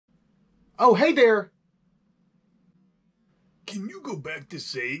Oh, hey there! Can you go back to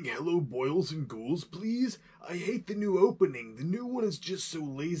saying hello boils and ghouls, please? I hate the new opening. The new one is just so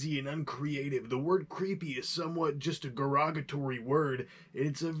lazy and uncreative. The word creepy is somewhat just a derogatory word, and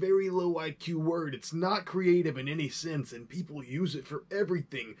it's a very low IQ word. It's not creative in any sense, and people use it for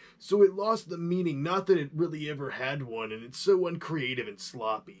everything. So it lost the meaning, not that it really ever had one, and it's so uncreative and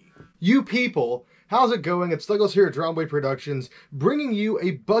sloppy. You people, how's it going? It's Douglas here at Drumboy Productions, bringing you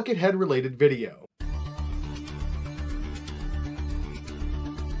a Buckethead related video.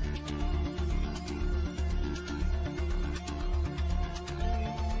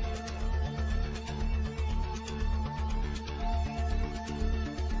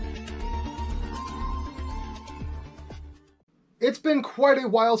 It's been quite a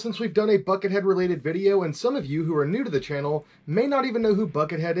while since we've done a Buckethead related video, and some of you who are new to the channel may not even know who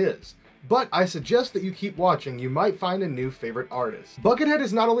Buckethead is. But I suggest that you keep watching, you might find a new favorite artist. Buckethead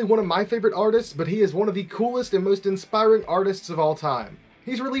is not only one of my favorite artists, but he is one of the coolest and most inspiring artists of all time.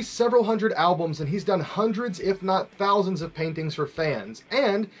 He's released several hundred albums, and he's done hundreds if not thousands of paintings for fans,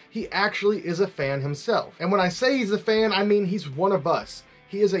 and he actually is a fan himself. And when I say he's a fan, I mean he's one of us.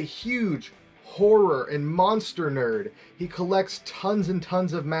 He is a huge horror and monster nerd. He collects tons and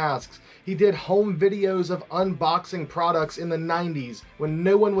tons of masks. He did home videos of unboxing products in the 90s when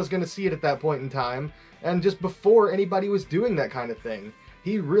no one was going to see it at that point in time, and just before anybody was doing that kind of thing.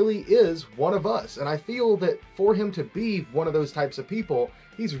 He really is one of us, and I feel that for him to be one of those types of people,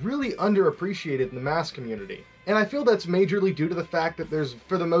 he's really underappreciated in the mask community. And I feel that's majorly due to the fact that there's,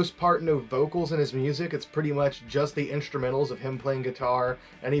 for the most part, no vocals in his music. It's pretty much just the instrumentals of him playing guitar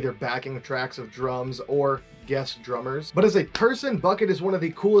and either backing tracks of drums or guest drummers. But as a person, Bucket is one of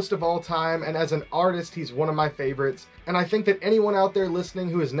the coolest of all time, and as an artist, he's one of my favorites. And I think that anyone out there listening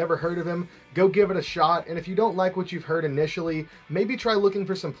who has never heard of him, go give it a shot. And if you don't like what you've heard initially, maybe try looking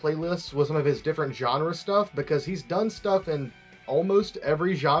for some playlists with some of his different genre stuff, because he's done stuff in almost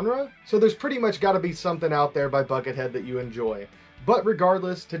every genre. So there's pretty much got to be something out there by Buckethead that you enjoy. But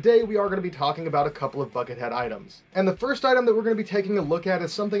regardless, today we are going to be talking about a couple of Buckethead items. And the first item that we're going to be taking a look at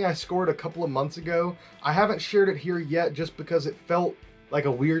is something I scored a couple of months ago. I haven't shared it here yet just because it felt like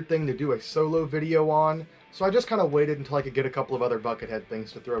a weird thing to do a solo video on. So I just kind of waited until I could get a couple of other Buckethead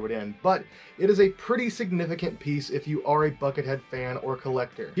things to throw it in. But it is a pretty significant piece if you are a Buckethead fan or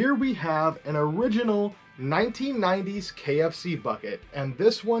collector. Here we have an original 1990s KFC bucket, and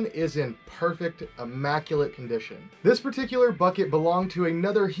this one is in perfect, immaculate condition. This particular bucket belonged to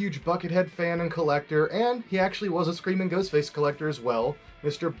another huge Buckethead fan and collector, and he actually was a Screaming Ghostface collector as well,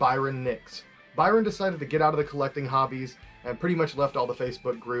 Mr. Byron Nix. Byron decided to get out of the collecting hobbies and pretty much left all the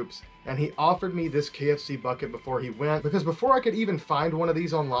Facebook groups, and he offered me this KFC bucket before he went, because before I could even find one of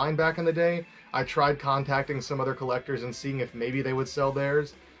these online back in the day, I tried contacting some other collectors and seeing if maybe they would sell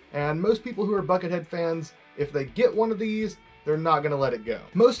theirs. And most people who are Buckethead fans, if they get one of these, they're not going to let it go.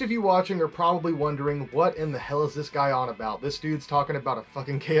 Most of you watching are probably wondering, what in the hell is this guy on about? This dude's talking about a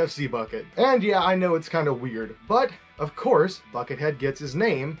fucking KFC bucket. And yeah, I know it's kind of weird, but of course, Buckethead gets his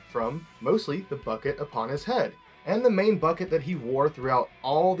name from mostly the bucket upon his head. And the main bucket that he wore throughout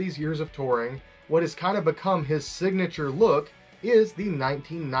all these years of touring, what has kind of become his signature look, is the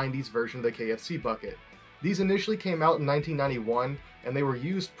 1990s version of the KFC bucket. These initially came out in 1991, and they were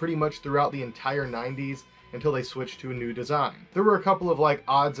used pretty much throughout the entire 90s until they switched to a new design. There were a couple of like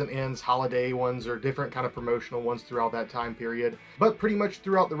odds and ends holiday ones or different kind of promotional ones throughout that time period, but pretty much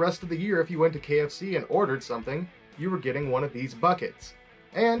throughout the rest of the year, if you went to KFC and ordered something, you were getting one of these buckets.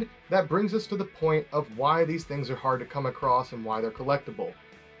 And that brings us to the point of why these things are hard to come across and why they're collectible.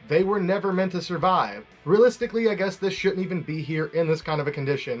 They were never meant to survive. Realistically, I guess this shouldn't even be here in this kind of a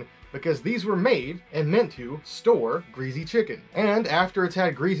condition, because these were made and meant to store greasy chicken. And after it's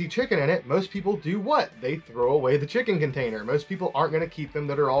had greasy chicken in it, most people do what? They throw away the chicken container. Most people aren't going to keep them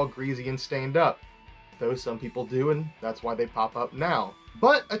that are all greasy and stained up. Though some people do, and that's why they pop up now.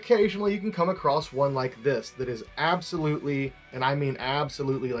 But occasionally you can come across one like this that is absolutely, and I mean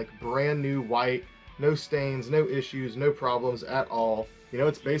absolutely, like brand new white, no stains, no issues, no problems at all. You know,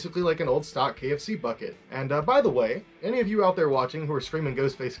 it's basically like an old stock KFC bucket. And by the way, any of you out there watching who are Screaming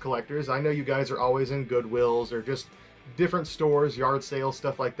Ghostface collectors, I know you guys are always in Goodwills or just different stores, yard sales,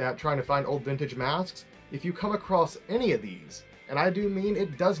 stuff like that, trying to find old vintage masks. If you come across any of these, and I do mean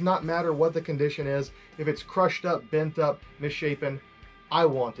it does not matter what the condition is, if it's crushed up, bent up, misshapen, I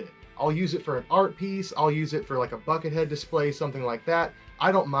want it. I'll use it for an art piece, I'll use it for like a Buckethead display, something like that.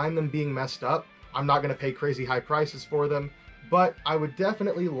 I don't mind them being messed up. I'm not going to pay crazy high prices for them. but I would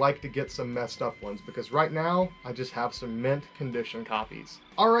definitely like to get some messed up ones because right now I just have some mint condition copies.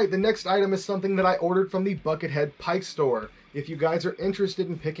 Alright, the next item is something that I ordered from the Buckethead Pike Store. If you guys are interested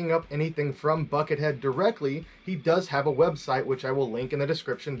in picking up anything from Buckethead directly, he does have a website which I will link in the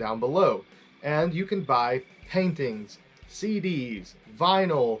description down below. And you can buy paintings, CDs,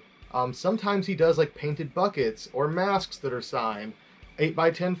 vinyl, sometimes he does like painted buckets or masks that are signed,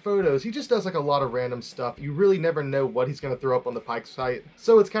 8x10 photos. He just does like a lot of random stuff. You really never know what he's going to throw up on the Pike site,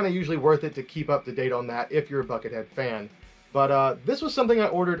 so it's kind of usually worth it to keep up to date on that if you're a Buckethead fan. But this was something I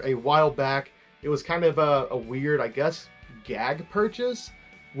ordered a while back. It was kind of a weird, I guess, gag purchase.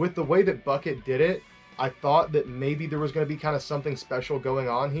 With the way that Bucket did it, I thought that maybe there was going to be kind of something special going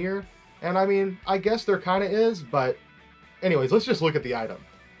on here. And I mean, I guess there kind of is, but anyways, let's just look at the item.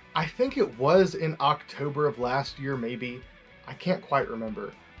 I think it was in October of last year, maybe. I can't quite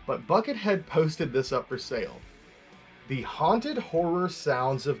remember. But Buckethead posted this up for sale. The Haunted Horror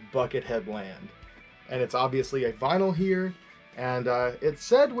Sounds of Buckethead Land. And it's obviously a vinyl here. And it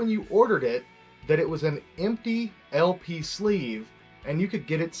said when you ordered it that it was an empty LP sleeve and you could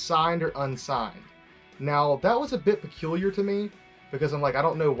get it signed or unsigned. Now, that was a bit peculiar to me because I'm like, I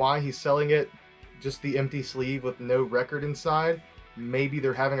don't know why he's selling it just the empty sleeve with no record inside. Maybe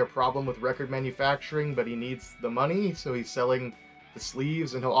they're having a problem with record manufacturing, but he needs the money, so he's selling the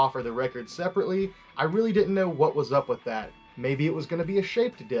sleeves and he'll offer the record separately. I really didn't know what was up with that. Maybe it was going to be a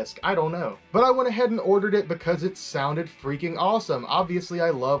shaped disc, I don't know. But I went ahead and ordered it because it sounded freaking awesome. Obviously, I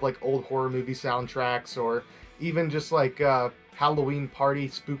love like old horror movie soundtracks or even just like Halloween party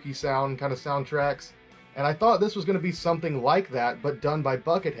spooky sound kind of soundtracks. And I thought this was going to be something like that, but done by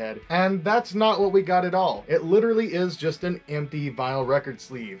Buckethead. And that's not what we got at all. It literally is just an empty vinyl record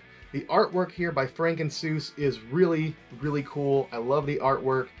sleeve. The artwork here by Frank and Seuss is really, really cool. I love the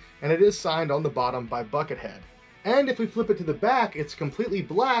artwork. And it is signed on the bottom by Buckethead. And if we flip it to the back, it's completely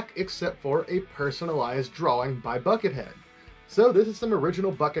black except for a personalized drawing by Buckethead. So this is some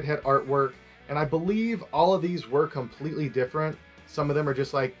original Buckethead artwork. And I believe all of these were completely different. Some of them are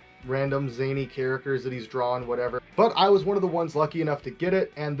just like random zany characters that he's drawn, whatever. But I was one of the ones lucky enough to get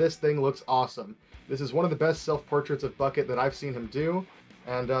it, and this thing looks awesome. This is one of the best self-portraits of Bucket that I've seen him do,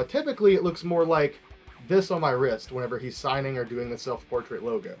 and typically it looks more like this on my wrist whenever he's signing or doing the self-portrait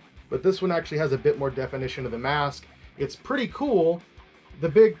logo. But this one actually has a bit more definition of the mask. It's pretty cool. The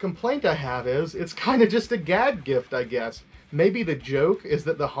big complaint I have is it's kind of just a gag gift, I guess. Maybe the joke is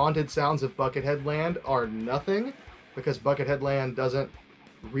that the haunted sounds of Buckethead Land are nothing, because Buckethead Land doesn't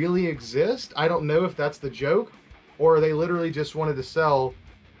really exist. I don't know if that's the joke, or they literally just wanted to sell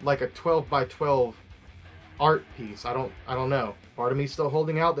like a 12x12 art piece. I don't know. Part of me still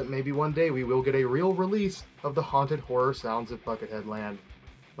holding out that maybe one day we will get a real release of the Haunted Horror Sounds of Buckethead Land.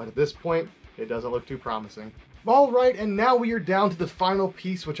 But at this point, it doesn't look too promising. Alright, and now we are down to the final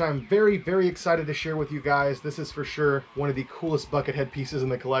piece, which I'm very, very excited to share with you guys. This is for sure one of the coolest Buckethead pieces in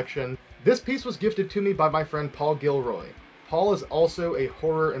the collection. This piece was gifted to me by my friend Paul Gilroy. Paul is also a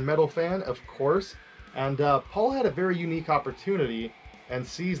horror and metal fan, of course, and Paul had a very unique opportunity and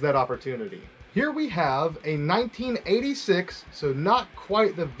seized that opportunity. Here we have a 1986, so not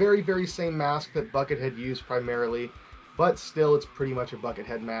quite the very, very same mask that Buckethead used primarily, but still it's pretty much a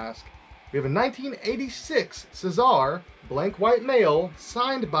Buckethead mask. We have a 1986 Cesar blank white male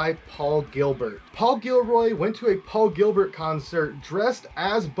signed by Paul Gilbert. Paul Gilroy went to a Paul Gilbert concert dressed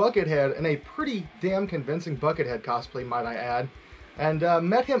as Buckethead in a pretty damn convincing Buckethead cosplay, might I add, and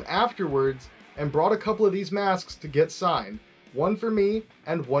met him afterwards and brought a couple of these masks to get signed. One for me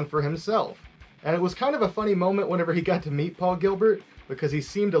and one for himself. And it was kind of a funny moment whenever he got to meet Paul Gilbert because he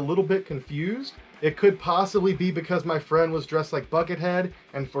seemed a little bit confused. It could possibly be because my friend was dressed like Buckethead,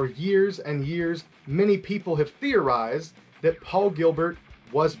 and for years and years, many people have theorized that Paul Gilbert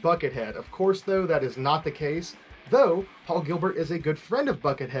was Buckethead. Of course, though, that is not the case, though Paul Gilbert is a good friend of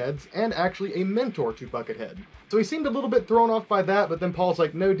Buckethead's and actually a mentor to Buckethead. So he seemed a little bit thrown off by that, but then Paul's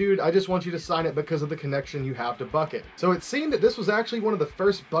like, no dude, I just want you to sign it because of the connection you have to Bucket. So it seemed that this was actually one of the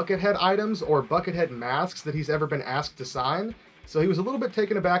first Buckethead items or Buckethead masks that he's ever been asked to sign. So he was a little bit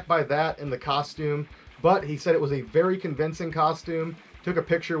taken aback by that and the costume, but he said it was a very convincing costume. Took a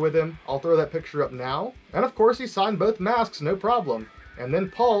picture with him. I'll throw that picture up now. And of course he signed both masks, no problem. And then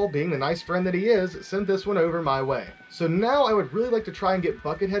Paul, being the nice friend that he is, sent this one over my way. So now I would really like to try and get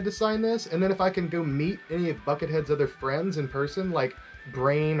Buckethead to sign this, and then if I can go meet any of Buckethead's other friends in person, like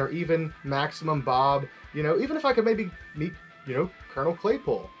Brain or even Maximum Bob, you know, even if I could maybe meet, you know, Colonel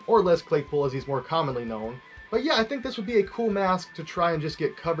Claypool, or Les Claypool as he's more commonly known. But yeah, I think this would be a cool mask to try and just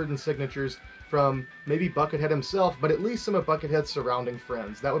get covered in signatures from maybe Buckethead himself, but at least some of Buckethead's surrounding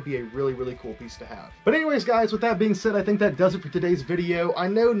friends. That would be a really, really cool piece to have. But anyways, guys, with that being said, I think that does it for today's video. I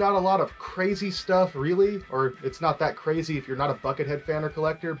know not a lot of crazy stuff, really, or it's not that crazy if you're not a Buckethead fan or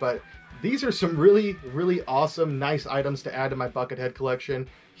collector, but these are some really, really awesome, nice items to add to my Buckethead collection.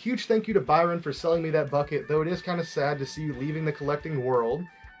 Huge thank you to Byron for selling me that bucket, though it is kind of sad to see you leaving the collecting world.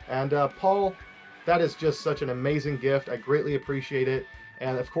 And Paul, that is just such an amazing gift. I greatly appreciate it.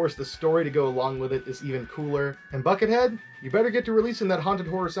 And of course, the story to go along with it is even cooler. And Buckethead, you better get to releasing that Haunted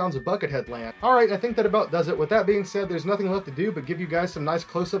Horror Sounds of Buckethead land. Alright, I think that about does it. With that being said, there's nothing left to do but give you guys some nice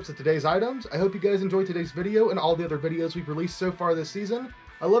close-ups of today's items. I hope you guys enjoyed today's video and all the other videos we've released so far this season.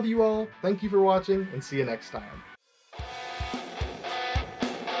 I love you all, thank you for watching, and see you next time.